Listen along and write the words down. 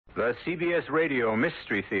The CBS Radio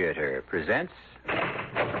Mystery Theater presents...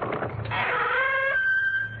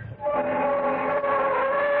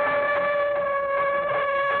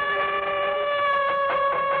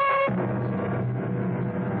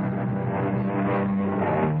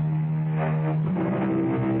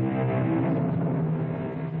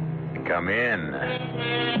 Come in.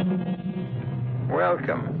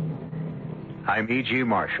 Welcome. I'm E.G.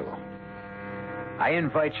 Marshall. I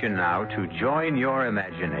invite you now to join your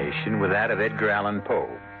imagination with that of Edgar Allan Poe,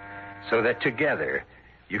 so that together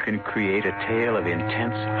you can create a tale of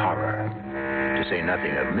intense horror, to say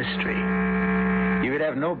nothing of mystery. You would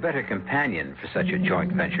have no better companion for such a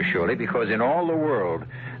joint venture, surely, because in all the world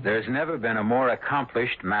there's never been a more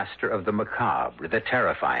accomplished master of the macabre, the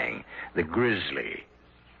terrifying, the grisly.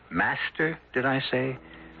 Master, did I say?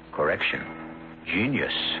 Correction.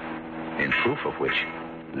 Genius. In proof of which,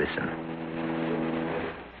 listen.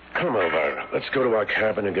 Come, Elvira. Let's go to our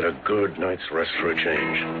cabin and get a good night's rest for a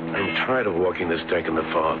change. I'm tired of walking this deck in the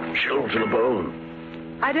fog. Chilled to the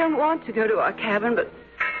bone. I don't want to go to our cabin, but...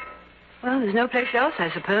 well, there's no place else,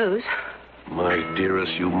 I suppose. My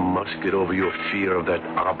dearest, you must get over your fear of that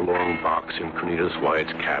oblong box in Cornelius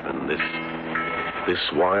Wyatt's cabin.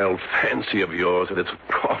 This wild fancy of yours that it's a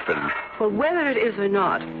coffin. Well, whether it is or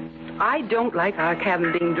not, I don't like our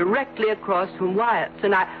cabin being directly across from Wyatt's,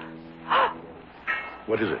 and I...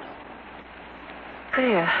 What is it?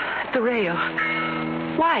 There, at the rail.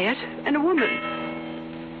 Wyatt and a woman.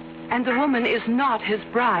 And the woman is not his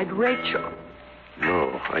bride, Rachel.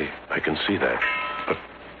 No, I can see that. But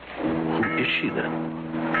who is she then?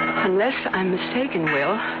 Unless I'm mistaken,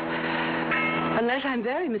 Will. Unless I'm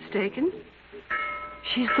very mistaken,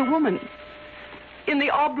 she's the woman in the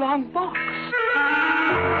oblong box.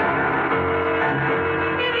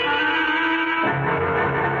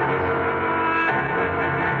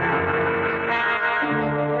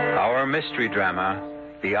 Our mystery drama,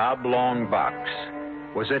 The Oblong Box,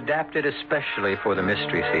 was adapted especially for the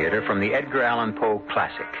Mystery Theater from the Edgar Allan Poe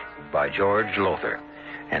classic by George Lothar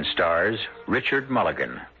and stars Richard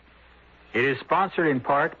Mulligan. It is sponsored in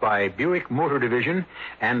part by Buick Motor Division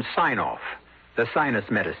and Sign-Off, the sinus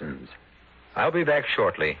medicines. I'll be back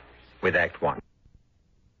shortly with Act One.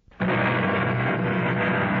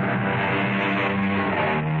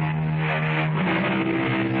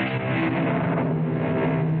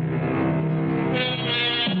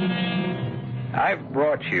 I've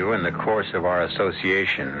brought you in the course of our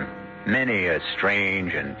association many a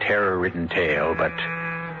strange and terror-ridden tale, but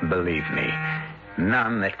believe me,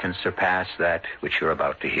 none that can surpass that which you're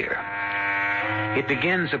about to hear. It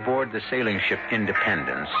begins aboard the sailing ship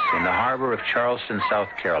Independence in the harbor of Charleston, South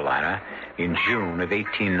Carolina, in June of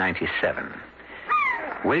 1897.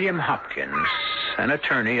 William Hopkins, an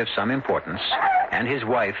attorney of some importance, and his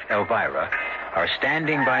wife, Elvira, are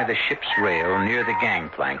standing by the ship's rail near the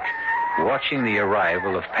gangplank, watching the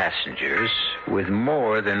arrival of passengers with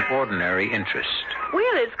more than ordinary interest.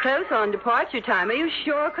 Will, it's close on departure time. Are you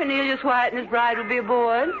sure Cornelius Wyatt and his bride will be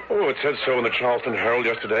aboard? Oh, it said so in the Charleston Herald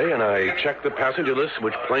yesterday, and I checked the passenger list,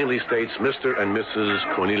 which plainly states Mr. and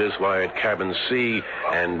Mrs. Cornelius Wyatt, cabin C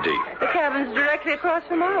and D. The cabin's directly across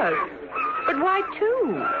from ours. But why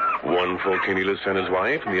two? One for Cornelius and his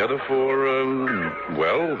wife, and the other for,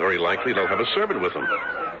 well, very likely they'll have a servant with them.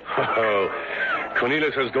 Oh,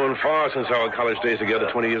 Cornelius has gone far since our college days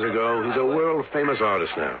together 20 years ago. He's a world-famous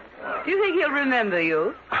artist now. Do you think he'll remember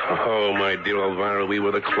you? Oh, my dear Elvira, we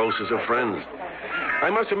were the closest of friends. I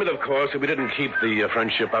must admit, of course, that we didn't keep the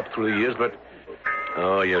friendship up through the years, but...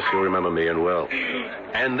 oh, yes, he'll remember me and well.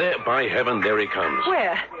 And there, by heaven, there he comes.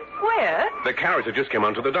 Where? Where? The carriage that just came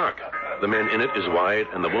onto the dock. The man in it is Wyatt,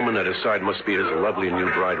 and the woman at his side must be his lovely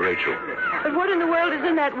new bride, Rachel. But what in the world is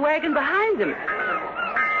in that wagon behind him?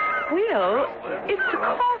 Will, it's a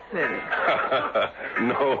coffin.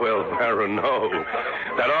 No, Elvira, no.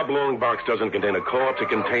 That oblong box doesn't contain a corpse. It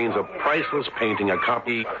contains a priceless painting, a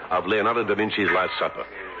copy of Leonardo da Vinci's Last Supper,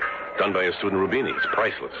 done by his student Rubini. It's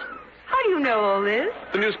priceless. How do you know all this?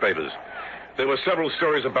 The newspapers. There were several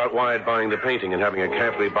stories about Wyatt buying the painting and having a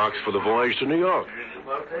carefully boxed for the voyage to New York.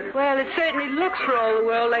 Well, it certainly looks for all the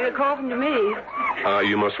world like a coffin to me.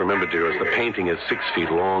 You must remember, dearest, the painting is 6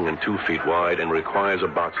 feet long and 2 feet wide and requires a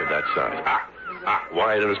box of that size.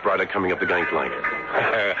 Wyatt and his bride are coming up the gangplank.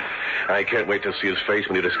 I can't wait to see his face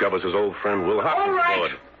when he discovers his old friend Will Hopkins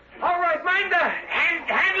aboard. All right, mind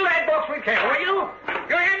handle that box with care, will you?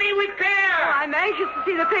 You hear me? With care. Oh, I'm anxious to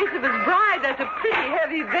see the face of his bride. That's a pretty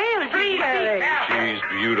heavy veil she's wearing. She's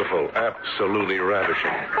beautiful, absolutely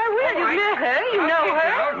ravishing. Why, Will, you've met her. You know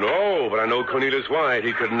her. No, but I know Cornelius Wyatt.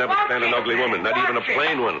 He could never stand an ugly woman, not even a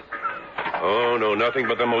plain one. Oh, no, nothing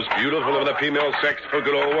but the most beautiful of the female sex for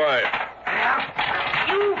good old Wyatt.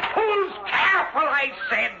 You fools, careful, I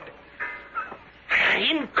said.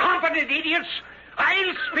 Incompetent idiots.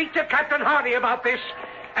 I'll speak to Captain Hardy about this.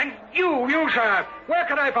 And you, sir, where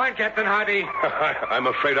can I find Captain Hardy? I'm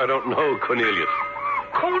afraid I don't know, Cornelius.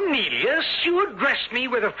 Cornelius? You address me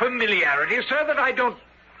with a familiarity, sir, that I don't...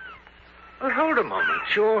 Well, hold a moment.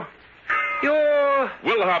 You're...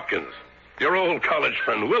 Will Hopkins. Your old college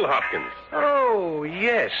friend, Will Hopkins. Oh,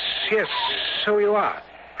 yes, so you are.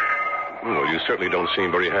 Well, you certainly don't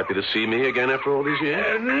seem very happy to see me again after all these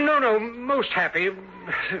years. No, most happy.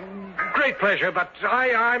 Great pleasure, but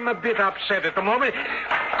I'm a bit upset at the moment.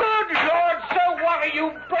 Good Lord, sir, what are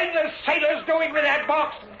you brainless sailors doing with that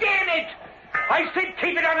box? Damn it! I said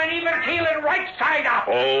keep it on an even keel and right side up.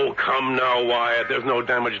 Oh, come now, Wyatt. There's no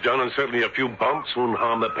damage done, and certainly a few bumps won't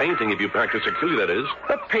harm the painting if you practice securely, that is.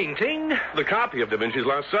 The painting? The copy of Da Vinci's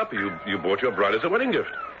Last Supper you bought your bride as a wedding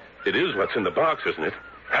gift. It is what's in the box, isn't it?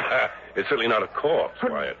 It's certainly not a corpse,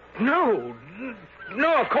 Wyatt. No,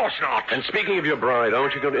 of course not. And speaking of your bride,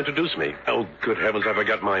 aren't you going to introduce me? Oh, good heavens, I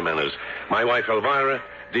forgot my manners. My wife, Elvira.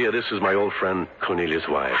 Dear, this is my old friend, Cornelius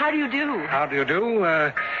Wyatt. How do you do? How do you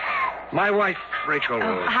do? My wife, Rachel.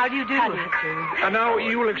 Oh, how do you do? And now,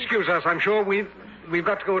 you will excuse us, I'm sure. We've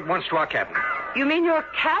got to go at once to our cabin. You mean your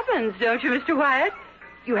cabins, don't you, Mr. Wyatt?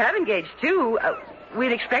 You have engaged two.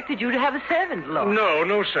 We'd expected you to have a servant, Lord.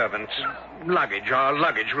 No servants. Luggage. Our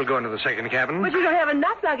luggage will go into the second cabin. But you don't have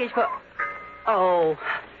enough luggage for... Oh,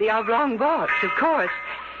 the Oblong box, of course.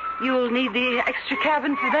 You'll need the extra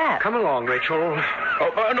cabin for that. Come along, Rachel.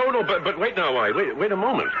 Oh, no, but wait now, Wyatt. Wait a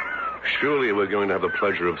moment. Surely we're going to have the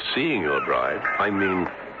pleasure of seeing your bride. I mean,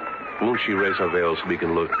 won't she raise her veil so we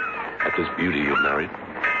can look at this beauty you've married?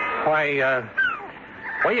 Why,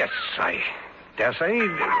 yes, I dare say.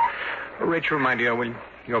 Rachel, my dear, will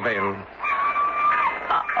your veil...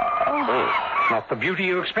 Not the beauty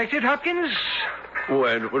you expected, Hopkins?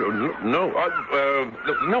 Well, no.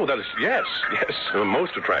 No, that is... Yes,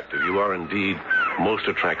 most attractive. You are indeed most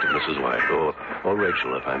attractive, Mrs. Wyatt. Or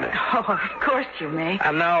Rachel, if I may. Oh, of course you may.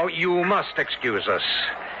 And now you must excuse us.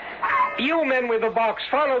 You men with the box,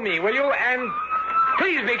 follow me, will you? And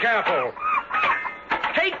please be careful.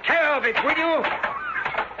 Take care of it, will you?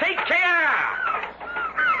 Take care.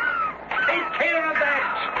 Take care of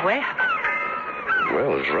that.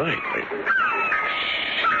 Well, it's right.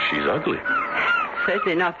 She's ugly.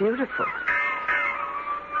 Certainly not beautiful.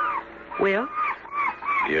 Will?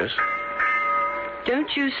 Yes?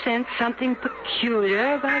 Don't you sense something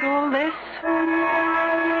peculiar about all this?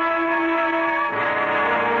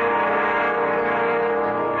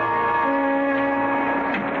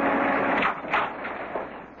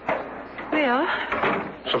 Will?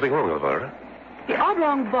 Something wrong, Elvira? The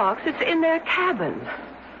Oblong box, it's in their cabin.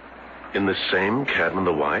 In the same cabin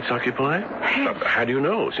the Wyatts occupy? Yes. How do you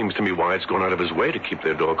know? Seems to me Wyatt's gone out of his way to keep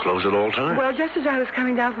their door closed at all times. Well, just as I was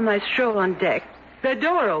coming down from my stroll on deck, their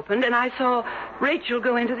door opened, and I saw Rachel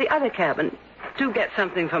go into the other cabin to get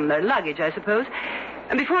something from their luggage, I suppose.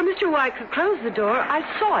 And before Mr. Wyatt could close the door, I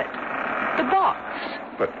saw it. The box.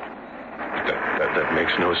 But that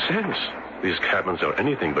makes no sense. These cabins are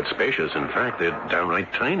anything but spacious. In fact, they're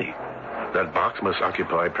downright tiny. That box must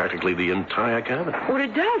occupy practically the entire cabin. Well,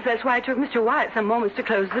 it does. That's why it took Mr. Wyatt some moments to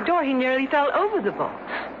close the door. He nearly fell over the box.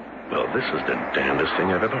 Well, this is the damnedest thing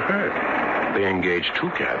I've ever heard. They engage two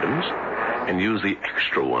cabins and use the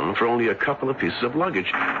extra one for only a couple of pieces of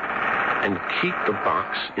luggage and keep the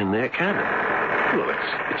box in their cabin. Well,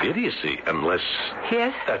 it's idiocy, unless...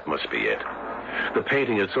 Yes? That must be it. The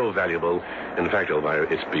painting is so valuable. In fact, Elvira,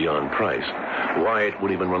 it's beyond price. Wyatt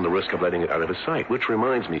wouldn't even run the risk of letting it out of his sight, which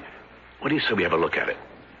reminds me... What do you say we have a look at it?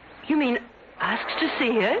 You mean asked to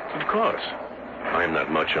see it? Of course. I'm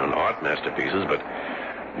not much on art masterpieces, but,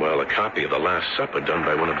 well, a copy of The Last Supper done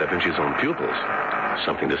by one of Da Vinci's own pupils.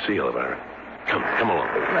 Something to see, Elvira. Come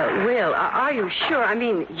along. Well, Will, are you sure? I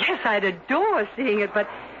mean, yes, I'd adore seeing it, but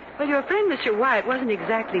your friend, Mr. Wyatt, wasn't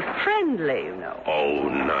exactly friendly, you know. Oh,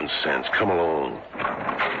 nonsense. Come along.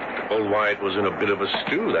 Old Wyatt was in a bit of a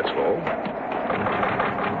stew, that's all.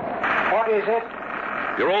 What is it?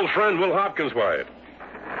 Your old friend, Will Hopkins, Wyatt.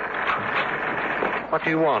 What do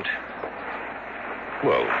you want?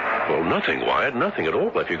 Well, nothing, Wyatt. Nothing at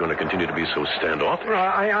all, if you're going to continue to be so standoffish. Well,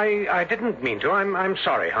 I didn't mean to. I'm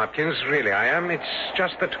sorry, Hopkins. Really, I am. It's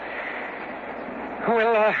just that...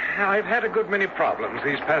 Well, I've had a good many problems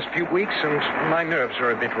these past few weeks, and my nerves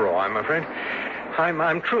are a bit raw, I'm afraid.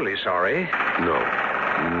 I'm truly sorry. No,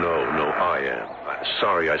 I am.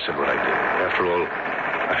 Sorry I said what I did. After all,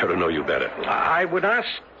 I ought to know you better. I would ask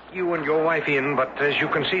you and your wife in, but as you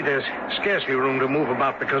can see, there's scarcely room to move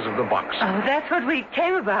about because of the box. Oh, that's what we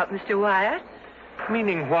came about, Mr. Wyatt.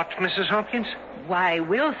 Meaning what, Mrs. Hopkins? Why,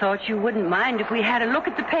 Will thought you wouldn't mind if we had a look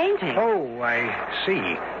at the painting. Oh, I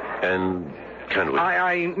see. And can we?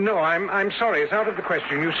 No, I'm sorry. It's out of the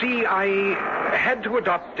question. You see, I had to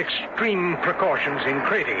adopt extreme precautions in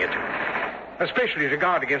crating it, especially to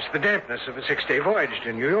guard against the dampness of a 6-day voyage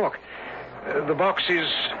to New York. The box is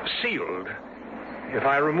sealed. If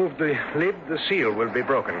I remove the lid, the seal will be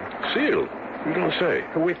broken. Sealed? You don't say.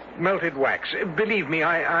 With melted wax. Believe me,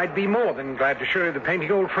 I'd be more than glad to show you the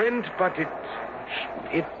painting, old friend, but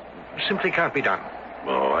it simply can't be done.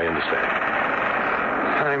 Oh, I understand.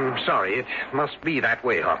 I'm sorry. It must be that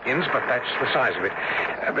way, Hopkins, but that's the size of it.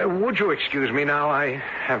 Would you excuse me now? I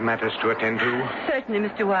have matters to attend to. Certainly,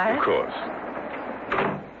 Mr. Wyatt. Of course.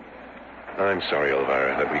 I'm sorry,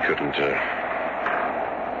 Elvira, that we couldn't,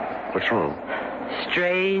 What's wrong?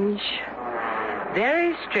 Strange.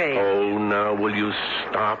 Very strange. Oh, now, will you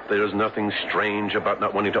stop? There's nothing strange about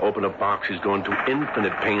not wanting to open a box he's going to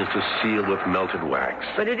infinite pains to seal with melted wax.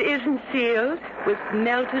 But it isn't sealed with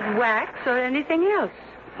melted wax or anything else.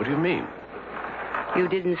 What do you mean? You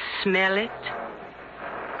didn't smell it?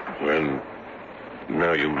 Well,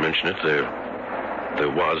 now you mention it, there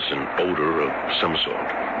was an odor of some sort.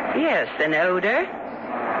 Yes, an odor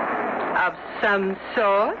of some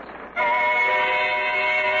sort.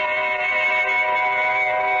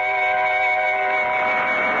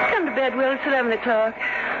 Come to bed, Will. It's 11 o'clock.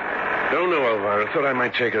 Don't know, Elvira. Thought I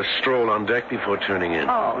might take a stroll on deck before turning in.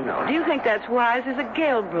 Oh, no. Do you think that's wise? There's a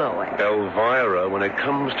gale blowing. Elvira, when it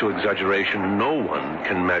comes to exaggeration, no one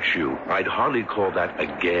can match you. I'd hardly call that a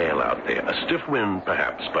gale out there. A stiff wind,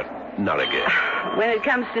 perhaps, but not a gale. When it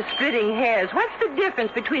comes to splitting hairs, what's the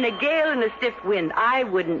difference between a gale and a stiff wind? I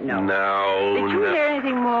wouldn't know. Did you hear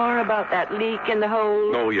anything more about that leak in the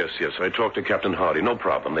hold? Oh, yes. I talked to Captain Hardy. No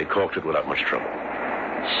problem. They caulked it without much trouble.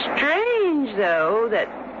 Strange, though, that...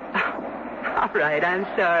 All right, I'm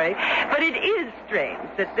sorry. But it is strange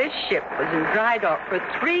that this ship was in dry dock for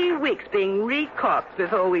 3 weeks being recaulked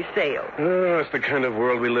before we sailed. Oh, it's the kind of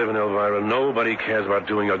world we live in, Elvira. Nobody cares about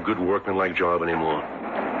doing a good workmanlike job anymore.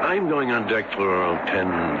 I'm going on deck for around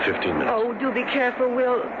 10, 15 minutes. Oh, do be careful,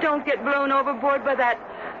 Will. Don't get blown overboard by that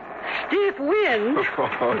stiff wind.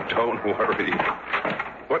 Oh, don't worry.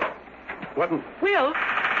 What? Will?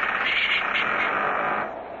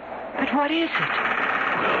 But what is it?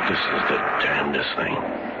 Well, this is the damnedest thing.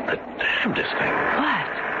 The damnedest thing. What?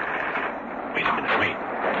 Wait a minute, wait.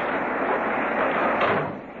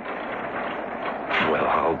 Well,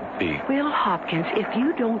 I'll be... Will Hopkins, if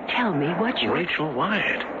you don't tell me what you... Rachel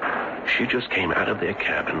Wyatt. She just came out of their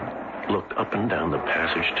cabin, looked up and down the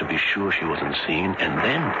passage to be sure she wasn't seen, and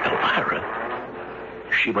then, Elvira,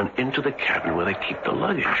 she went into the cabin where they keep the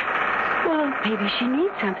luggage. Well, maybe she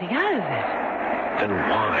needs something out of it. Then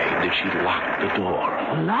why did she lock the door?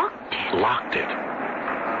 Locked it? Locked it.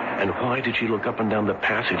 And why did she look up and down the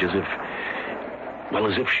passage as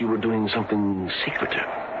if she were doing something secretive?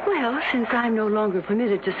 Well, since I'm no longer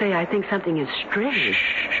permitted to say I think something is strange.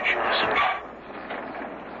 Shh, listen.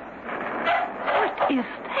 What is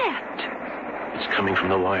that? It's coming from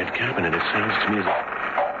the Wyatt cabin, and it sounds to me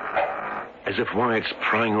as if Wyatt's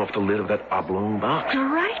prying off the lid of that oblong box. You're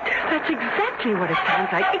right. That's exactly what it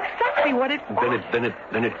sounds like. Exactly what it was. Then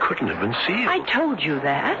it couldn't have been sealed. I told you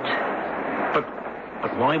that.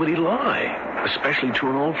 But why would he lie? Especially to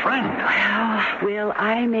an old friend. Well, Will,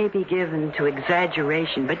 I may be given to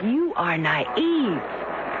exaggeration, but you are naive.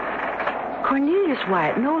 Cornelius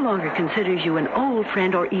Wyatt no longer considers you an old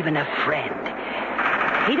friend or even a friend.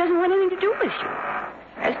 He doesn't want anything to do with you.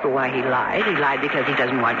 As for why he lied because he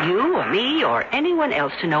doesn't want you or me or anyone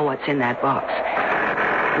else to know what's in that box.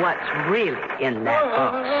 What's really in that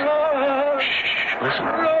box. Shh, listen.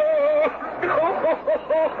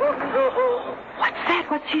 What's that?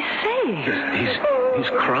 What's he saying? He's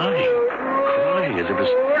crying as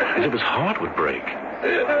if his heart would break.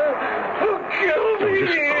 Kill me.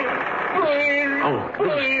 This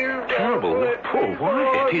is terrible. Poor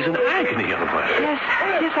Wyatt. He's in agony, Elvira.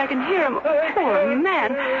 Yes, I can hear him. Poor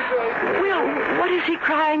man. Will, what is he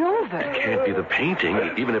crying over? It can't be the painting,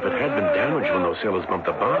 even if it had been damaged when those sailors bumped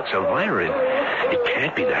the box. Elvira, it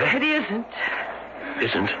can't be that. It isn't.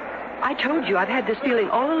 Isn't? I told you I've had this feeling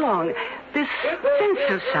all along. This sense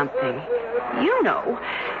of something. You know.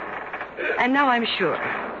 And now I'm sure.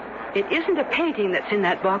 It isn't a painting that's in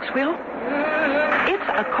that box, Will. It's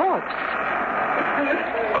a corpse.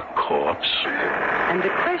 A corpse? And the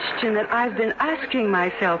question that I've been asking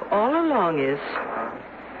myself all along is,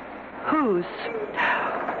 whose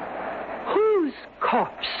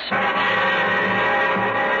corpse?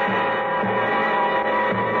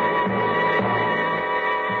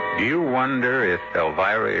 Do you wonder if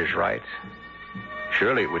Elvira is right?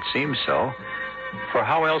 Surely it would seem so. For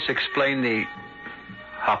how else explain the...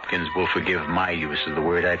 Hopkins will forgive my use of the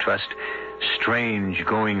word, I trust. Strange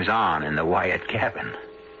goings-on in the Wyatt cabin.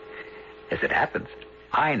 As it happens,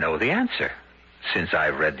 I know the answer, since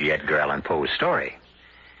I've read the Edgar Allan Poe story.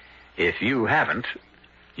 If you haven't,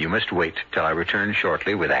 you must wait till I return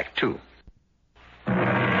shortly with Act 2.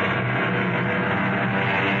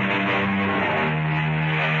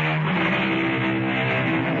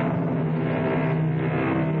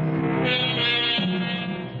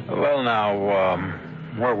 Well, now,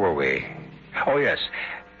 where were we? Oh, yes.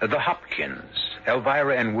 The Hopkins,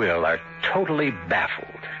 Elvira and Will, are totally baffled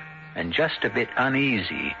and just a bit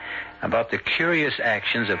uneasy about the curious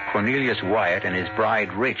actions of Cornelius Wyatt and his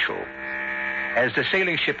bride, Rachel. As the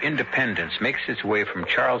sailing ship Independence makes its way from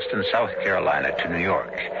Charleston, South Carolina to New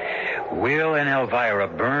York, Will and Elvira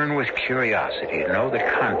burn with curiosity to know the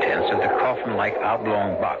contents of the coffin-like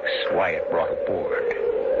oblong box Wyatt brought aboard.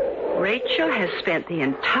 Rachel has spent the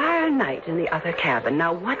entire night in the other cabin.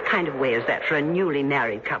 Now, what kind of way is that for a newly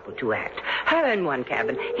married couple to act? Her in one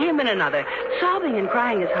cabin, him in another, sobbing and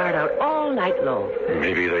crying his heart out all night long.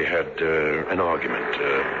 Maybe they had an argument,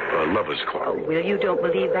 a lover's quarrel. Oh, Will, you don't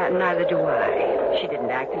believe that, and neither do I. She didn't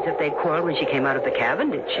act as if they'd quarreled when she came out of the cabin,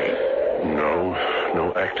 did she?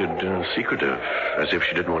 No, acted secretive, as if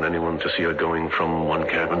she didn't want anyone to see her going from one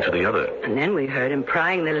cabin to the other. And then we heard him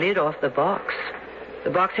prying the lid off the box. The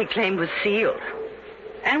box he claimed was sealed.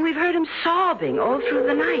 And we've heard him sobbing all through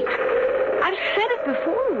the night. I've said it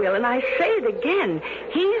before, Will, and I say it again.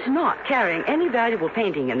 He's not carrying any valuable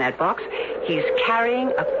painting in that box. He's carrying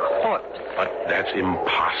a corpse. But that's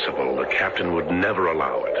impossible. The captain would never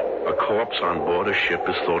allow it. A corpse on board a ship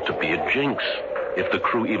is thought to be a jinx. If the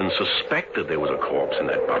crew even suspected there was a corpse in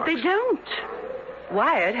that box. But they don't.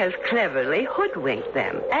 Wyatt has cleverly hoodwinked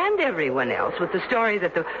them and everyone else with the story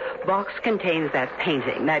that the box contains that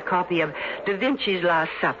painting, that copy of Da Vinci's Last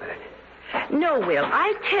Supper. No, Will,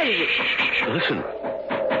 I tell you... Shh, listen.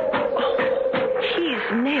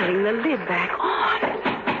 He's nailing the lid back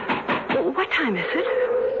on. What time is it?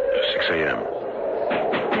 6 a.m.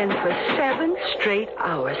 Then for 7 straight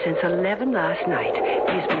hours since 11 last night,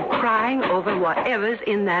 he's been crying over whatever's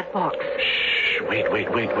in that box. Shh, wait.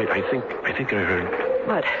 I think I heard...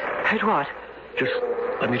 What? Heard what?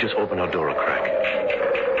 Let me just open our door a crack.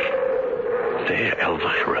 There,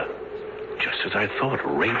 Elvira. Just as I thought,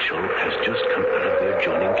 Rachel has just come out of the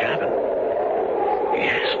adjoining cabin.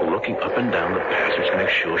 Yes, looking up and down the passage to make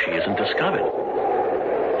sure she isn't discovered.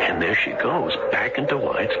 And there she goes, back into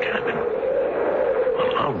Wyatt's cabin.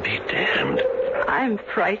 Well, I'll be damned. I'm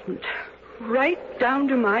frightened. Right down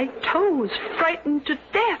to my toes. Frightened to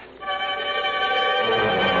death.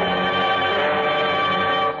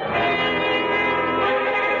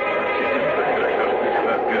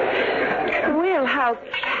 Will, how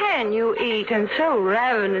can you eat and so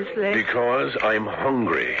ravenously? Because I'm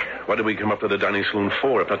hungry. What did we come up to the dining saloon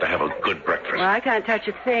for if not to have a good breakfast? Well, I can't touch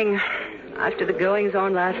a thing. After the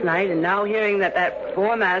goings-on last night and now hearing that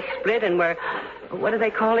foremast split and we're... What do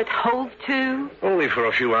they call it? Hove to? Only for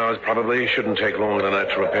a few hours, probably. Shouldn't take longer than that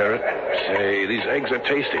to repair it. Say, these eggs are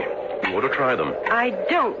tasty. You ought to try them. I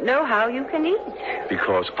don't know how you can eat.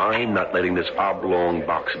 Because I'm not letting this oblong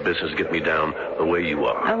box business get me down the way you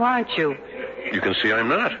are. Oh, aren't you? You can see I'm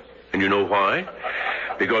not. And you know why?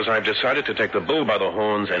 Because I've decided to take the bull by the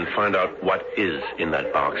horns and find out what is in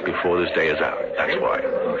that box before this day is out. That's why.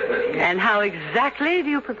 And how exactly do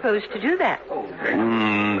you propose to do that?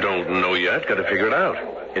 Don't know yet. Got to figure it out.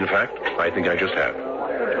 In fact, I think I just have.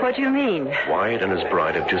 What do you mean? Wyatt and his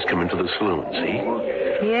bride have just come into the saloon, see?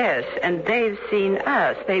 Yes, and they've seen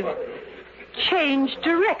us. They've changed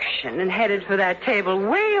direction and headed for that table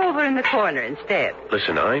way over in the corner instead.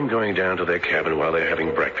 Listen, I'm going down to their cabin while they're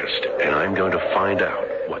having breakfast, and I'm going to find out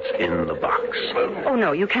what's in the box. Oh,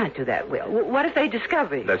 no, you can't do that, Will. What if they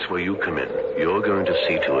discover you? That's where you come in. You're going to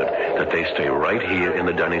see to it that they stay right here in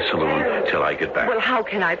the dining saloon till I get back. Well, how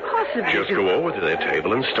can I possibly Just go over to their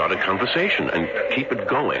table and start a conversation and keep it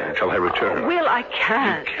going till I return. Oh, Will, I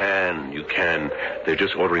can't. You can. They're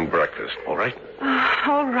just ordering breakfast, all right?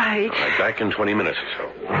 All right. I'll be back in 20 minutes or so.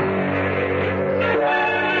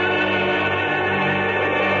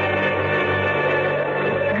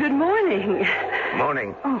 Good morning.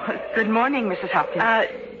 Morning. Oh, good morning, Mrs. Hopkins.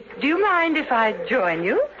 Do you mind if I join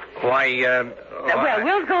you? Why, Well,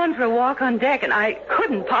 Will's gone for a walk on deck, and I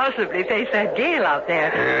couldn't possibly face that gale out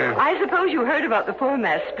there. I suppose you heard about the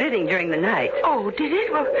foremast splitting during the night. Oh, did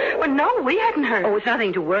it? Well, no, we hadn't heard. Oh, it's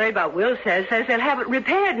nothing to worry about. Will says they'll have it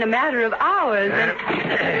repaired in a matter of hours. And...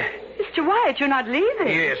 Mr. Wyatt, you're not leaving.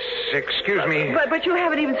 Yes, excuse me. But you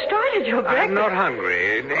haven't even started your breakfast. I'm not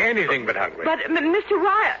hungry. Anything but hungry. But, Mr.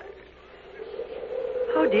 Wyatt...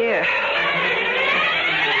 Oh, dear.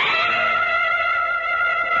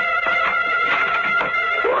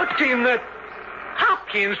 What in the...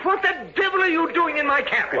 Hopkins, what the devil are you doing in my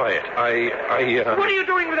cabin? Wyatt, What are you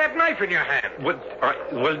doing with that knife in your hand?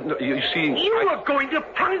 You see... You were going to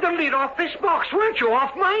pry the lid off this box, weren't you?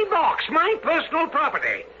 Off my box, my personal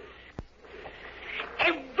property.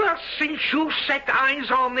 Ever since you set eyes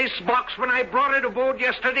on this box when I brought it aboard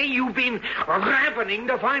yesterday, you've been ravening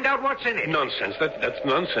to find out what's in it. Nonsense. That's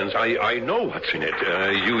nonsense. I know what's in it.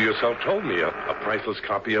 You yourself told me. A priceless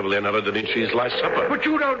copy of Leonardo da Vinci's Last Supper. But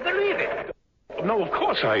you don't believe it. No, of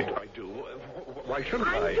course I do. Why shouldn't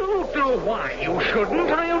I? I don't know why you shouldn't.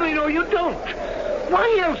 I only know you don't.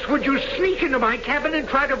 Why else would you sneak into my cabin and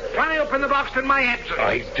try to pry open the box in my absence?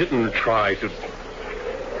 I didn't try to...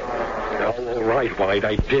 Oh, all right, White,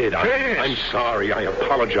 I did. Yes. I'm sorry. I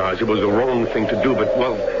apologize. It was the wrong thing to do, but,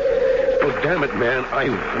 well, damn it, man, I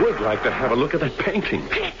would like to have a look at that painting.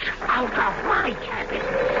 Get out of my cabin.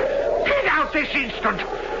 Get out this instant.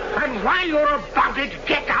 And while you're about it,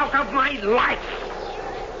 get out of my life.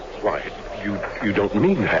 Why, you don't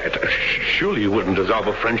mean that. Surely you wouldn't dissolve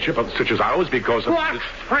a friendship such as ours because of... What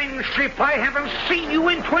friendship? I haven't seen you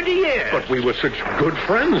in 20 years. But we were such good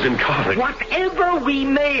friends in college. Whatever we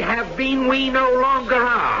may have been, we no longer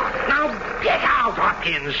are. Now get out,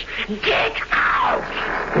 Hopkins. Get out!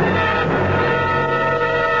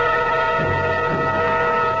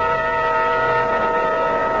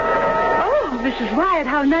 Mrs. Wyatt,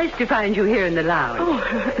 how nice to find you here in the lounge. Oh,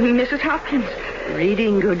 Mrs. Hopkins.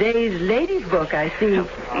 Reading Godet's ladies' book, I see.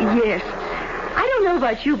 Yes. I don't know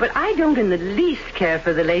about you, but I don't in the least care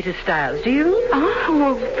for the latest styles. Do you? Oh,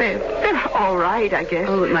 well, they're all right, I guess.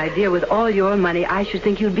 Oh, my dear, with all your money, I should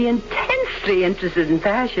think you'd be intensely interested in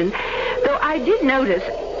fashion. Though I did notice,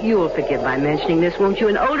 you'll forgive my mentioning this, won't you?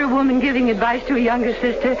 An older woman giving advice to a younger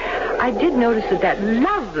sister. I did notice that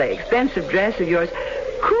lovely, expensive dress of yours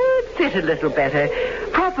could fit a little better.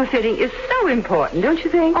 Proper fitting is so important, don't you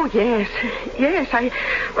think? Oh, yes. Yes,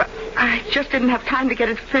 I just didn't have time to get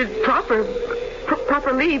it fit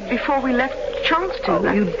properly before we left Charleston.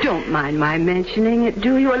 Oh, you don't mind my mentioning it,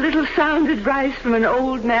 do you? A little sound advice from an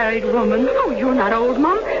old married woman. Oh, you're not old,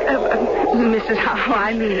 Mom. Mrs. Hopkins. Oh,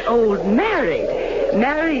 I mean old married.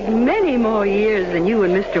 Married many more years than you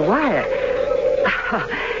and Mr. Wyatt.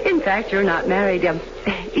 In fact, you're not married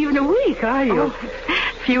even a week, are you? Oh,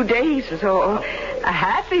 a few days or so.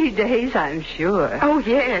 Happy days, I'm sure. Oh,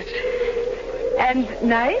 yes. And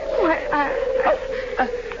nice?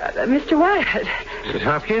 Mr. Wyatt. Mrs.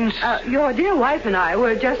 Hopkins? Your dear wife and I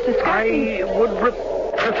were just discussing... I would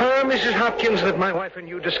prefer, Mrs. Hopkins, that my wife and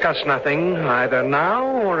you discuss nothing, either now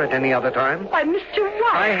or at any other time. Why, Mr.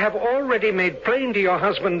 Wyatt... I have already made plain to your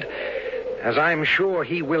husband, as I'm sure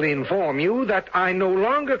he will inform you, that I no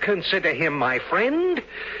longer consider him my friend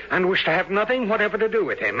and wish to have nothing whatever to do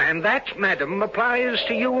with him. And that, madam, applies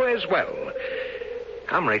to you as well.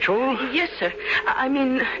 Come, Rachel. Yes, sir. I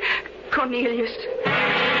mean, Cornelius.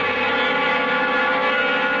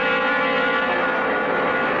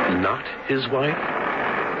 Not his wife?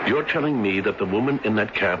 You're telling me that the woman in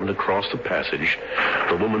that cabin across the passage,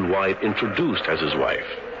 the woman Wyatt introduced as his wife,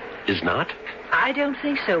 is not? I don't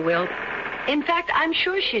think so, Will. In fact, I'm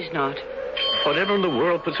sure she's not. Whatever in the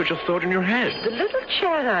world put such a thought in your head? The little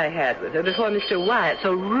chat I had with her before Mr. Wyatt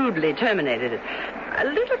so rudely terminated it. A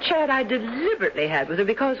little chat I deliberately had with her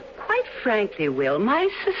because, quite frankly, Will, my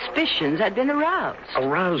suspicions had been aroused.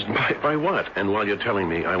 Aroused by what? And while you're telling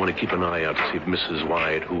me, I want to keep an eye out to see if Mrs.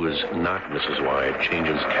 Wyatt, who is not Mrs. Wyatt,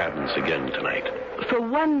 changes cabins again tonight. For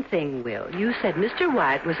one thing, Will, you said Mr.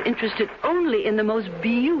 Wyatt was interested only in the most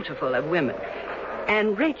beautiful of women.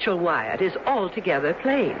 And Rachel Wyatt is altogether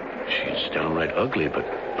plain. She's downright ugly, but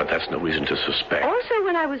that's no reason to suspect. Also,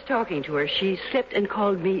 when I was talking to her, she slipped and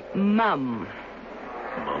called me Mum.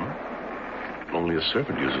 Mum? Only a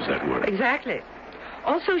servant uses that word. Exactly.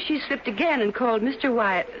 Also, she slipped again and called Mr.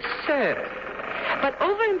 Wyatt Sir. But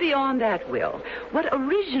over and beyond that, Will, what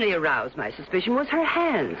originally aroused my suspicion was her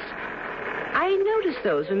hands. I noticed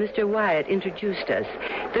those when Mr. Wyatt introduced us.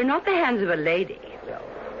 They're not the hands of a lady, Will,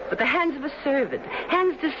 but the hands of a servant.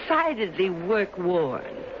 Hands decidedly work-worn.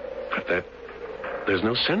 But there's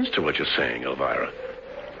no sense to what you're saying, Elvira.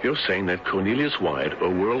 You're saying that Cornelius Wyatt, a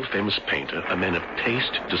world-famous painter, a man of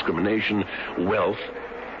taste, discrimination, wealth,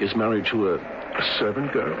 is married to a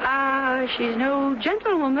servant girl? She's no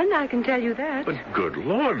gentlewoman, I can tell you that. But good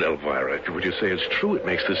Lord, Elvira, would you say it's true? It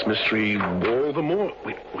makes this mystery all the more...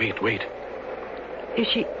 Wait. Is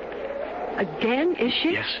she... Again, is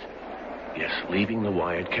she? Yes. Yes, leaving the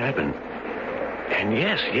Wyatt cabin. And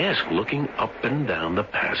yes, looking up and down the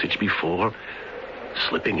passage before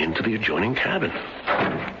slipping into the adjoining cabin.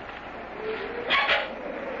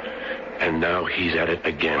 And now he's at it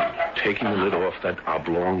again, taking the lid off that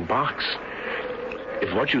oblong box.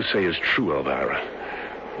 If what you say is true, Elvira,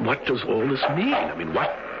 what does all this mean? I mean,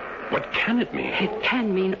 what can it mean? It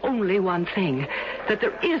can mean only one thing, that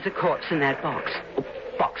there is a corpse in that box. Oh,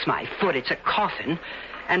 box my foot, it's a coffin.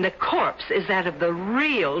 And the corpse is that of the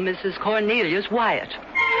real Mrs. Cornelius Wyatt.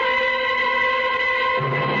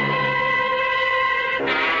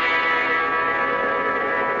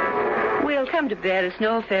 We'll come to bed. It's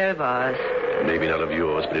no affair of ours. Maybe not of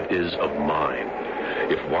yours, but it is of mine.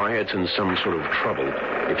 If Wyatt's in some sort of trouble,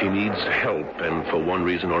 if he needs help and for one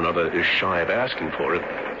reason or another is shy of asking for it,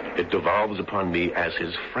 it devolves upon me as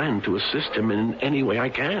his friend to assist him in any way I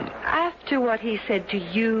can. After what he said to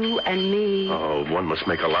you and me... Oh, one must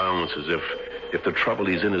make allowances if the trouble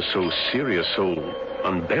he's in is so serious, so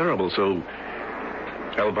unbearable, so...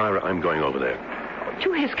 Elvira, I'm going over there.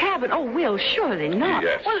 To his cabin? Oh, Will, surely not.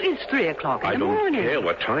 Yes. Well, it's 3 o'clock in the morning. I don't care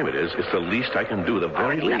what time it is. It's the least I can do, the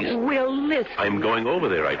very least. Will, listen. I'm going over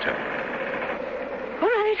there, I tell you. All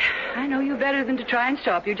right. I know you better than to try and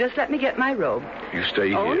stop you. Just let me get my robe. You stay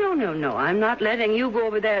here. Oh, no. I'm not letting you go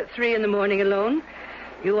over there at 3 in the morning alone.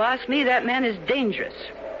 You ask me, that man is dangerous.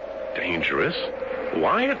 Dangerous?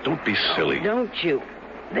 Wyatt, don't be silly. Don't you?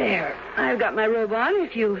 There. I've got my robe on.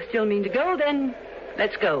 If you still mean to go, then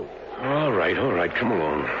let's go. All right. Come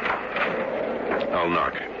along. I'll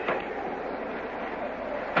knock.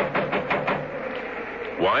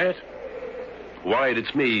 Wyatt? Wyatt,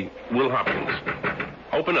 it's me, Will Hopkins.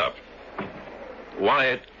 Open up.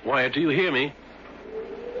 Wyatt, do you hear me?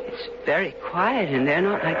 It's very quiet in there,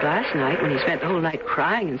 not like last night when he spent the whole night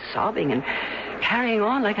crying and sobbing and carrying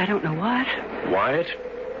on like I don't know what. Wyatt?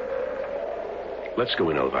 Let's go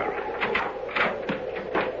in, Elvira.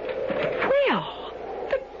 Will,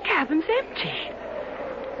 the cabin's empty.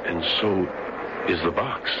 And so is the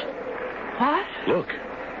box. What? Look,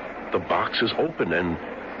 the box is open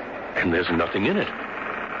and there's nothing in it.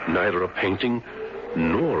 Neither a painting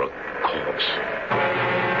nor a corpse.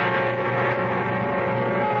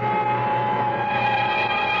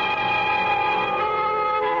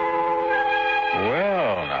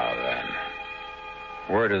 Well, now then,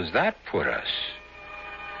 where does that put us?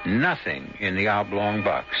 Nothing in the oblong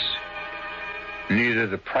box. Neither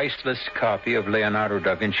the priceless copy of Leonardo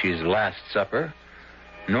da Vinci's Last Supper,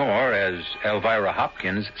 nor, as Elvira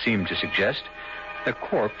Hopkins seemed to suggest, the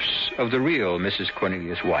corpse of the real Mrs.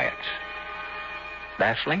 Cornelius Wyatt.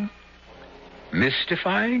 Baffling?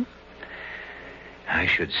 Mystifying? I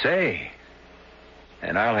should say.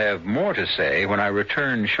 And I'll have more to say when I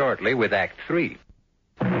return shortly with Act 3.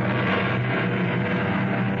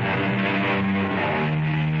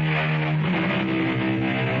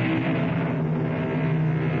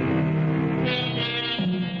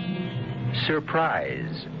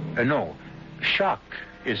 Surprise. No, shock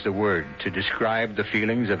is the word to describe the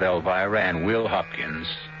feelings of Elvira and Will Hopkins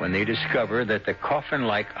when they discover that the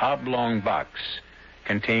coffin-like oblong box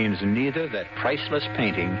contains neither that priceless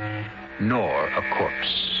painting nor a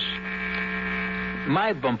corpse.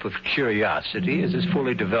 My bump of curiosity is as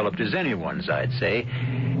fully developed as anyone's, I'd say,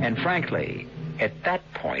 and frankly, at that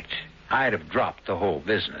point, I'd have dropped the whole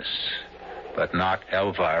business. But not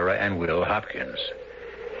Elvira and Will Hopkins.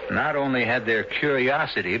 Not only had their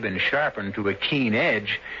curiosity been sharpened to a keen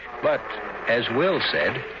edge, but, as Will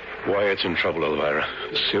said... Wyatt's in trouble, Elvira.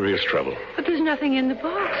 Serious trouble. But there's nothing in the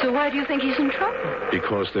box, so why do you think he's in trouble?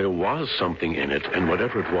 Because there was something in it, and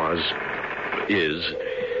whatever it was,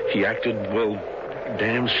 he acted, well,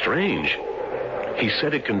 damn strange. He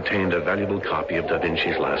said it contained a valuable copy of Da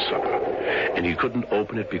Vinci's Last Supper, and he couldn't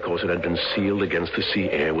open it because it had been sealed against the sea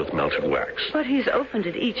air with melted wax. But he's opened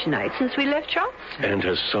it each night since we left Charleston. And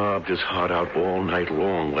has sobbed his heart out all night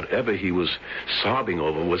long. Whatever he was sobbing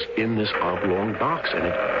over was in this oblong box, and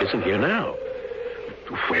it isn't here now.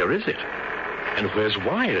 Where is it? And where's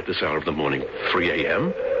Wyatt at this hour of the morning? 3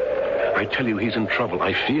 a.m.? I tell you, he's in trouble.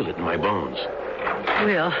 I feel it in my bones.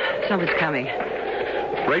 Will, someone's coming.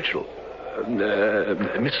 Rachel.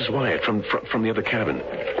 Mrs. Wyatt from the other cabin.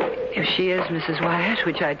 If she is Mrs. Wyatt,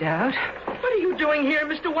 which I doubt. What are you doing here,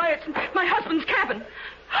 Mr. Wyatt? My husband's cabin.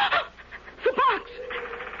 The box.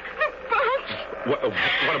 The box.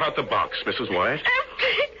 What about the box, Mrs. Wyatt?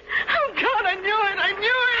 Empty. Oh, God, I knew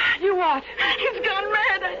it. You what? He's gone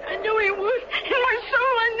mad. I knew he would. In my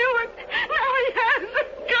soul, I knew it. Now he has.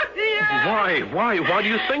 God, he has. Why do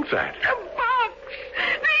you think that? The box.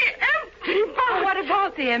 The empty box. What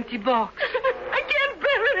about the empty box? I can't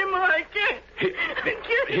bear it anymore. I can't.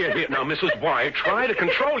 Here. Now, Mrs. Wyatt, try to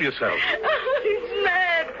control yourself. He's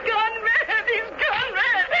mad. Gone mad. He's gone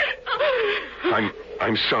mad.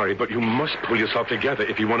 I'm sorry, but you must pull yourself together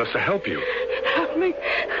if you want us to help you. Help me.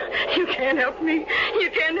 You can't help me. You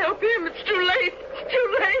can't help him. It's too late. It's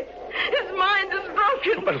too late. His mind is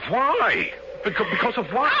broken. But why? Because of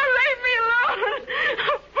what? Oh, leave me alone.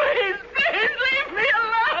 Oh, please, leave me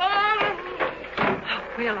alone.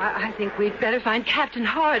 Well, I think we'd better find Captain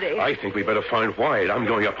Hardy. I think we better find Wyatt. I'm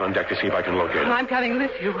going up on deck to see if I can locate him. Well, I'm coming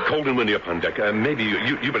with you. Cold and windy up on deck. Maybe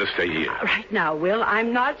you better stay here. Right now, Will,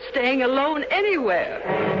 I'm not staying alone anywhere.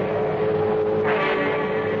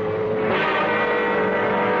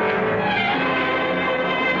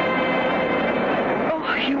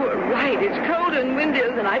 It's cold and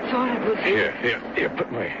windier than I thought it would be. Here.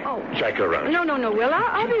 Put my jacket around. No, Will.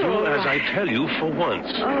 I'll be all right. Do as I tell you for once.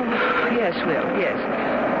 Oh, yes, Will, yes.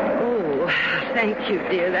 Oh, thank you,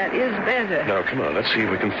 dear. That is better. Now, come on. Let's see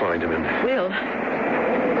if we can find him. Will.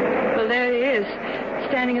 Well, there he is,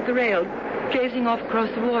 standing at the rail, gazing off across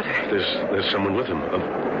the water. There's someone with him.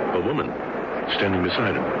 A woman standing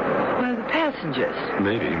beside him. One of the passengers.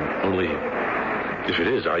 Maybe. Only... if it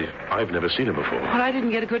is, I've never seen her before. Well, I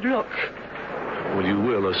didn't get a good look. Well, you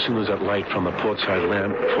will as soon as that light from the port side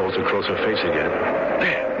lamp falls across her face again.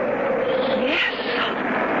 There. Yes.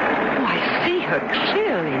 Oh, I see her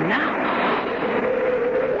clearly now.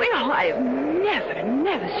 Well, I've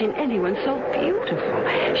never seen anyone so beautiful.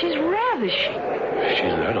 She's ravishing.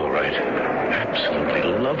 She's that, all right. Absolutely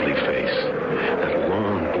lovely face. That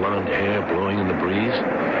long blonde hair blowing in the breeze.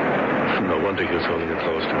 No wonder he was holding her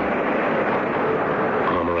close to him.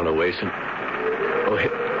 Arm around her waist and... oh,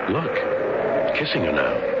 look. Kissing her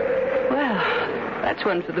now. Well, that's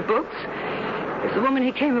one for the books. If the woman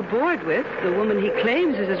he came aboard with, the woman he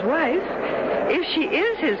claims is his wife, if she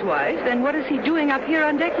is his wife, then what is he doing up here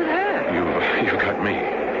on deck with her? You've got me.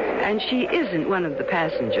 And she isn't one of the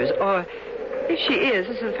passengers, or if she is,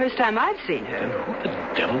 this is the first time I've seen her. Then who the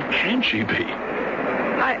devil can she be?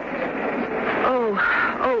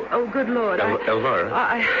 Oh, good Lord. Elvira?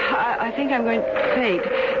 I think I'm going to faint.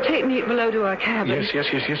 Take me below to our cabin.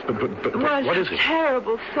 Yes. But well, what is it? A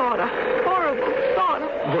terrible thought. A horrible thought.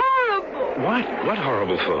 Horrible. What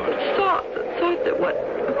horrible thought? Thought that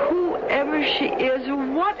whoever she is, or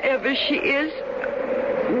whatever she is,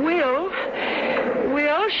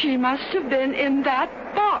 Will, she must have been in that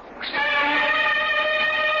box.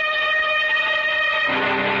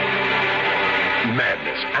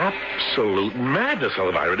 Madness. Absolute madness,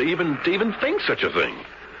 Elvira, to even think such a thing.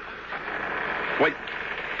 Wait,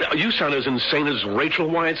 you sound as insane as Rachel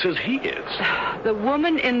Wyatt says he is. The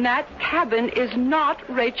woman in that cabin is not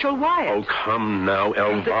Rachel Wyatt. Oh, come now,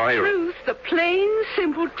 Elvira. The truth, the plain,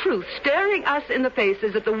 simple truth, staring us in the face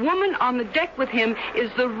is that the woman on the deck with him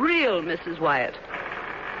is the real Mrs. Wyatt.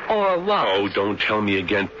 Or what? Oh, don't tell me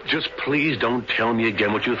again. Just please don't tell me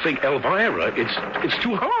again what you think. Elvira, it's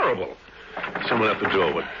too horrible. Someone at the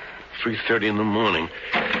door. What? 3:30 in the morning.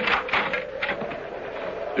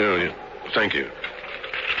 Yeah. Thank you.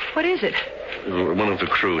 What is it? One of the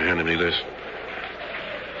crew handed me this.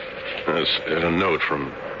 It's a note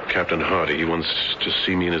from Captain Hardy. He wants to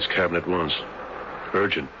see me in his cabin at once.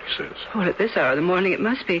 Urgent, he says. Well, at this hour of the morning, it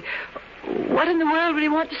must be. What in the world would he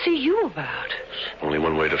want to see you about? Only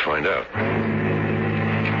one way to find out.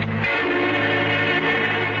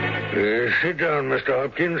 Sit down, Mr.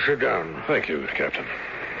 Hopkins. Sit down. Thank you, Captain.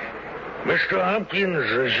 Mr. Hopkins,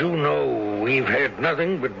 as you know, we've had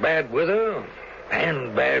nothing but bad weather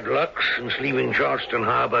and bad luck since leaving Charleston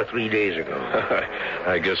Harbor 3 days ago.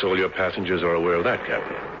 I guess all your passengers are aware of that,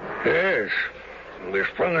 Captain. Yes. We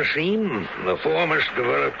sprung a seam. The foremast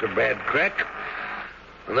developed a bad crack.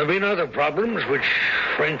 And there have been other problems which,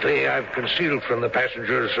 frankly, I've concealed from the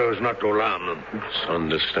passengers so as not to alarm them. It's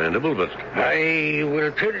understandable, but... I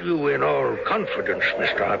will tell you in all confidence,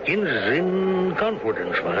 Mr. Hopkins, in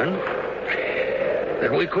confidence, man,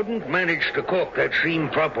 that we couldn't manage to caulk that seam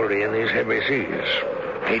properly in these heavy seas.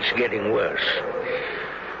 It's getting worse.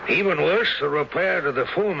 Even worse, the repair to the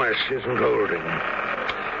foremast isn't holding.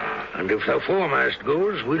 And if the foremast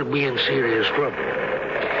goes, we'll be in serious trouble.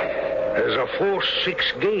 There's a force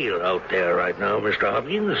 6 gale out there right now, Mr.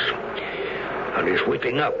 Hopkins, and it's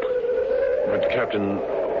whipping up. But, Captain,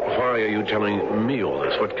 why are you telling me all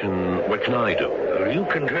this? What can I do? Well, you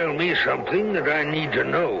can tell me something that I need to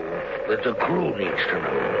know, that the crew needs to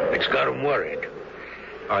know. It's got them worried.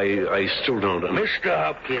 I still don't... Mr.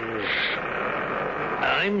 Hopkins,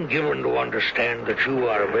 I'm given to understand that you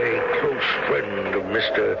are a very close friend of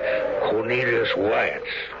Mr. Cornelius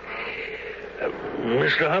Wyatt's.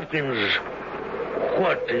 Mr. Hopkins,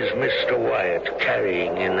 What is Mr. Wyatt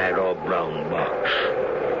carrying in that oblong box?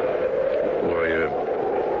 Why,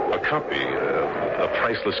 a copy, a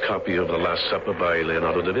priceless copy of The Last Supper by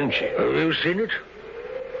Leonardo da Vinci. Have you seen it?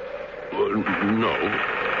 No.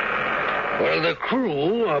 Well, the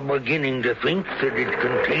crew are beginning to think that it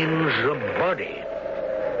contains a body,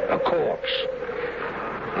 a corpse.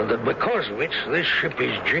 And that because of it, this ship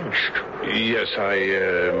is jinxed. Yes,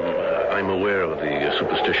 I'm aware of the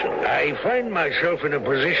superstition. I find myself in a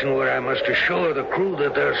position where I must assure the crew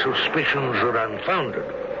that their suspicions are unfounded.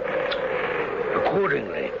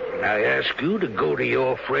 Accordingly, I ask you to go to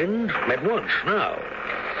your friend at once now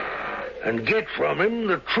and get from him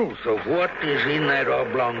the truth of what is in that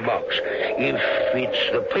oblong box. If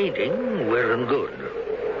it's the painting, well and good.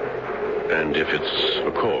 And if it's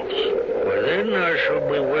a corpse? Well, then I shall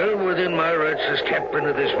be well within my rights as captain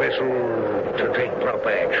of this vessel to take proper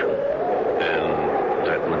action. And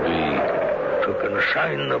that would be? To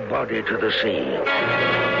consign the body to the sea.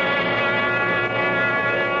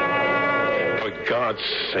 For God's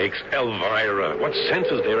sakes, Elvira, what sense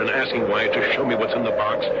is there in asking Wyatt to show me what's in the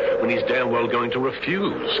box when he's damn well going to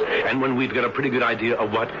refuse? And when we've got a pretty good idea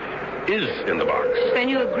of what is in the box. Then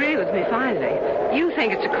you agree with me finally. You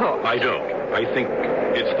think it's a corpse. I don't. I think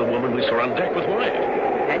it's the woman we saw on deck with Wyatt.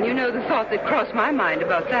 And you know the thought that crossed my mind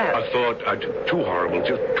about that. A thought too horrible,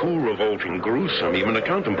 just too revolting, gruesome even to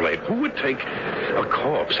contemplate. Who would take a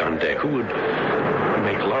corpse on deck? Who would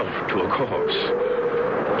make love to a corpse?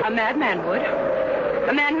 A madman would.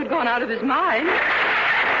 A man who'd gone out of his mind.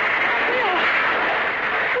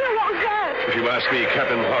 If you ask me,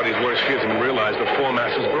 Captain Hardy's worst fears have been realized. The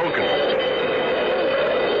foremast is broken.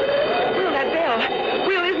 Will, that bell.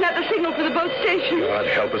 Will, isn't that the signal for the boat station? God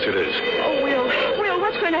help us, it is. Oh, Will,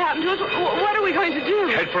 what's going to happen to us? What are we going to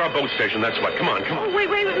do? Head for our boat station, that's what. Come on. Oh, wait,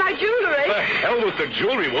 with my jewelry. The hell with the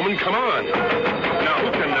jewelry, woman. Come on. Now,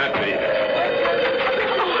 who can that be?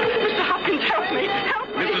 Oh, Mr. Hopkins, help me.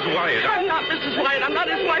 Help me. Mrs. Wyatt. I'm not Mrs. Wyatt. I'm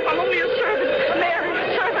not his wife. I'm only a servant. A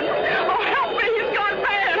married servant. Oh, help me. He's gone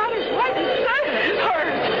bad. Not his wife. His servant.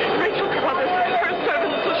 Hers. Rachel Carruthers. Her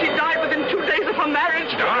servant. So she died within 2 days of her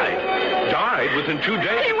marriage. Died within 2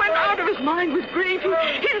 days? He went out of his mind with grief.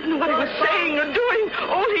 He didn't know what he was saying or doing.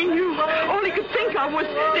 All he knew, all he could think of was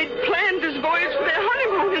they'd planned this voyage for their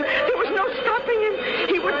honeymoon, and there was no stopping him.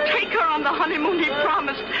 He would take her on the honeymoon he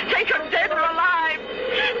promised. Take her dead or alive.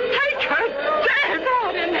 Take her dead.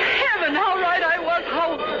 God in heaven, how right I was.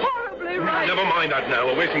 How horribly right. Never mind that now.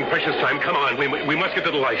 We're wasting precious time. Come on. We must get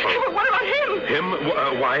to the lifeboat. But what about him? Him?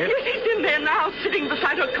 Wyatt? Yes, he's in there now, sitting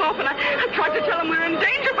beside her coffin. I tried to tell him we were in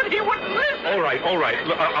danger, but he wouldn't listen. All right.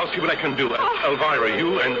 I'll see what I can do. Elvira,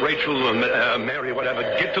 you and Rachel, Mary, whatever,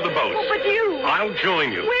 get to the boat. Oh, but you... I'll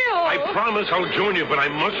join you. Will. I promise I'll join you, but I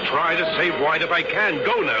must try to save Wyatt if I can.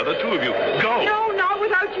 Go now, the two of you. Go. No, not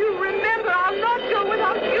without you. Remember, I'll not go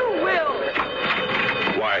without you, Will.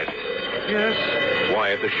 Wyatt. Yes?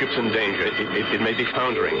 Wyatt, the ship's in danger. It may be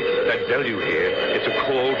foundering. That bell you hear, it's a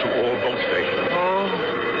call to all boat stations.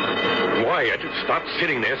 Oh. Wyatt, stop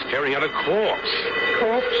sitting there staring at a corpse.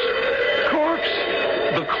 Corpse?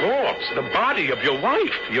 The corpse, the body of your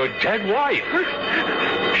wife, your dead wife.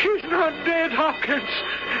 She's not dead, Hopkins.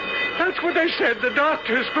 That's what they said, the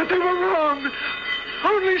doctors, but they were wrong.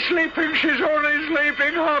 Only sleeping. She's only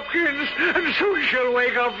sleeping, Hopkins. And soon she'll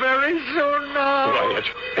wake up very soon now.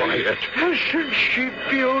 Wyatt. Isn't she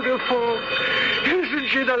beautiful? Isn't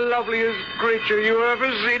she the loveliest creature you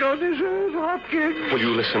ever seen on this earth, Hopkins? Will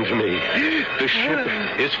you listen to me? The ship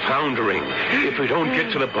is foundering. If we don't get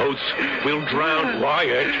to the boats, we'll drown.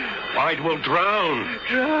 Wyatt will drown.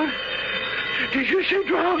 Drown? Did you say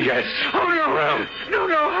drown? Yes. Oh, no. Drown. No,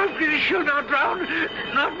 Hopkins, she'll not drown.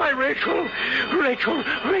 Not my Rachel. Rachel,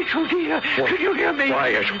 dear. Can you hear me?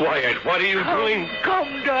 Wyatt, what are you doing?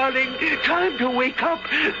 Come, darling. Time to wake up.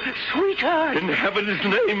 Sweetheart. In heaven's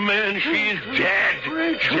name, man, she's dead.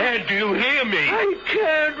 Rachel. Dead, do you hear me? I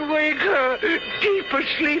can't wake her. Deep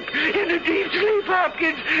asleep. In a deep sleep,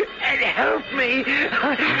 Hopkins. And help me.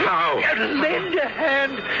 How? Lend a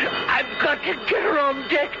hand. I've got to get her on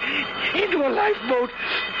deck into a lifeboat.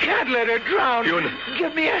 Can't let her drown.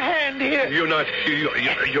 Give me a hand here. You're not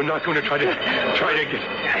going to try to get... What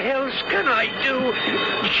else can I do?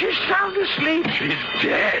 She's sound asleep. She's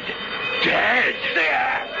dead. Dead.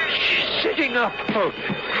 There. She's sitting up. Oh,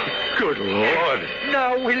 good Lord.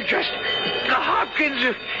 Now we'll just... Hopkins,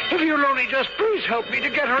 if you'll only just please help me to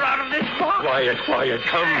get her out of this box. Wyatt,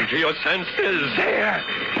 come to your senses. There.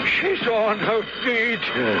 She's on her feet.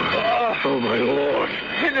 Oh, my Lord.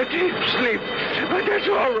 In a deep sleep. But that's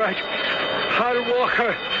all right. I'll walk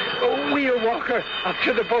her. We'll walk her up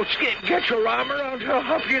to the boats. Get your arm around her,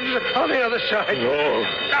 Hopkins, on the other side. No.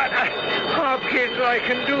 Hopkins, I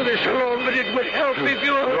can do this alone, but it would help if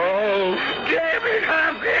you... No. Damn it,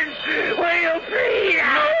 Hopkins! Will you please?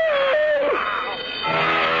 No!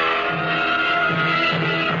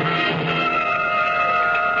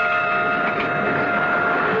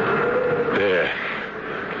 There.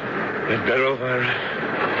 That better, Myra?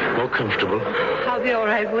 More comfortable. I'll be all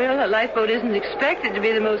right, Will. A lifeboat isn't expected to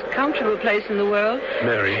be the most comfortable place in the world.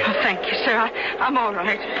 Mary. Oh, thank you, sir. I'm all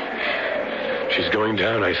right. She's going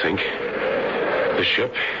down, I think. The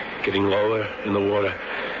ship getting lower in the water.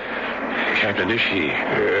 Captain, is she?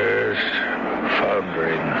 Yes,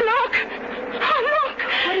 foundering. Look! Oh, look!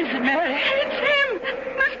 What is it, Mary? It's him!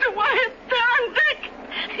 Mr. Wyatt, there on deck!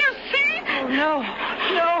 You see? Oh, no.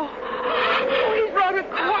 No. Oh, he's brought a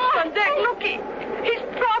corpse on deck. Look, he's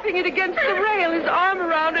propping it against the rail, his arm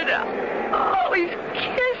around it. Oh, he's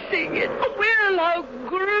kissing it. Will, how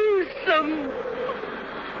gruesome.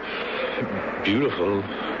 Beautiful.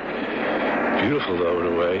 Beautiful, though, in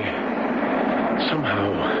a way.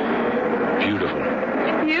 Somehow beautiful.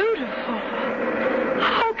 Beautiful.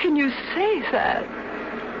 How can you say that?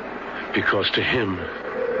 Because to him,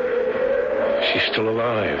 she's still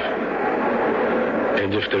alive.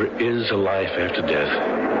 And if there is a life after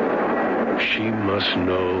death, she must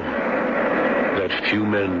know that few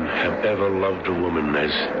men have ever loved a woman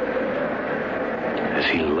as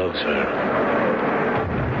he loves her.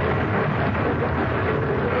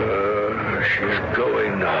 She's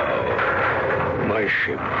going now. My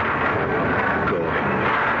ship. Going.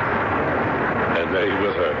 And they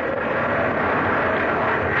with her.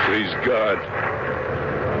 Please, God,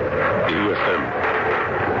 be with them.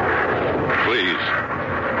 Please.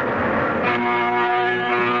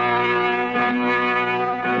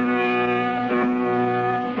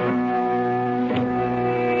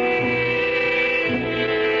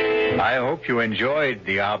 I hope you enjoyed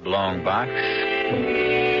the Oblong Box.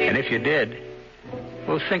 And if you did,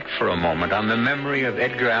 we'll think for a moment on the memory of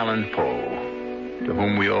Edgar Allan Poe, to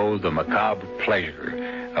whom we owe the macabre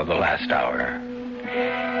pleasure of the last hour.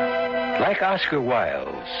 Like Oscar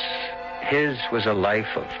Wilde's, his was a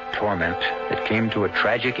life of torment that came to a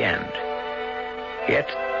tragic end. Yet,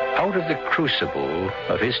 out of the crucible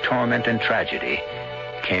of his torment and tragedy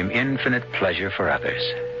came infinite pleasure for others.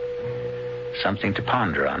 Something to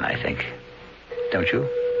ponder on, I think. Don't you?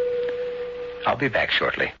 I'll be back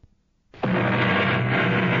shortly.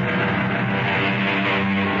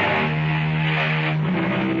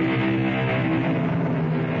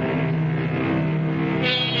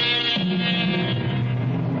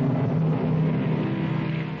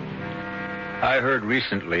 I heard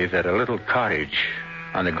recently that a little cottage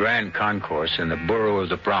on the Grand Concourse in the borough of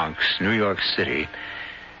the Bronx, New York City,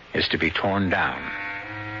 is to be torn down.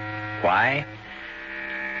 Why?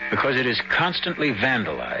 Because it is constantly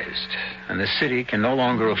vandalized, and the city can no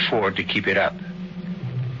longer afford to keep it up.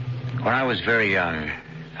 When I was very young,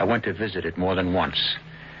 I went to visit it more than once,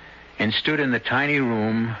 and stood in the tiny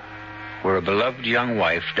room where a beloved young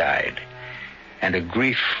wife died, and a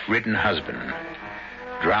grief-ridden husband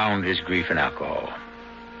drowned his grief in alcohol.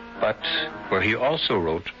 But where he also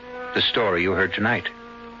wrote the story you heard tonight.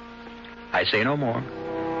 I say no more.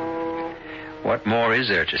 What more is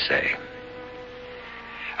there to say?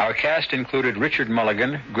 Our cast included Richard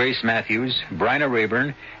Mulligan, Grace Matthews, Bryna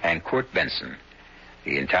Rayburn, and Kurt Benson.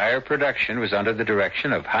 The entire production was under the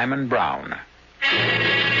direction of Hyman Brown.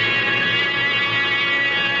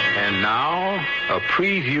 And now, a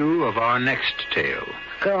preview of our next tale.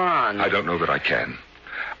 Go on. I don't know that I can.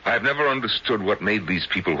 I've never understood what made these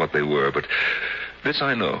people what they were, but this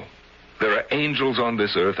I know. There are angels on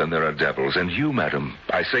this earth and there are devils. And you, madam,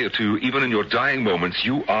 I say it to you, even in your dying moments,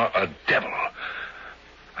 you are a devil.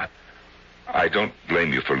 I don't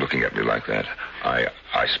blame you for looking at me like that. I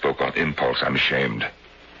spoke on impulse. I'm ashamed.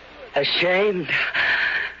 Ashamed?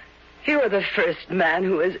 You are the first man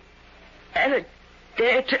who has ever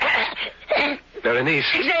dared to... Berenice.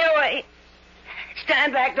 Stay away.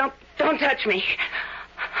 Stand back. Don't touch me.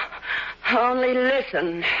 Only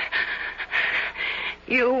listen.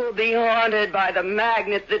 You will be haunted by the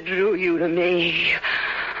magnet that drew you to me.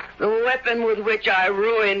 The weapon with which I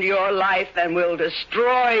ruined your life and will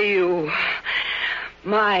destroy you.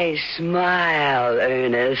 My smile,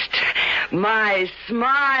 Ernest. My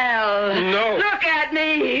smile. No. Look at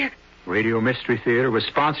me. Radio Mystery Theater was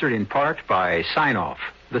sponsored in part by Sign-Off,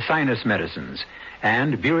 the Sinus Medicines,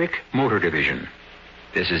 and Buick Motor Division.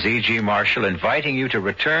 This is E.G. Marshall inviting you to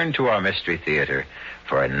return to our Mystery Theater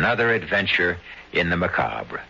for another adventure in the macabre.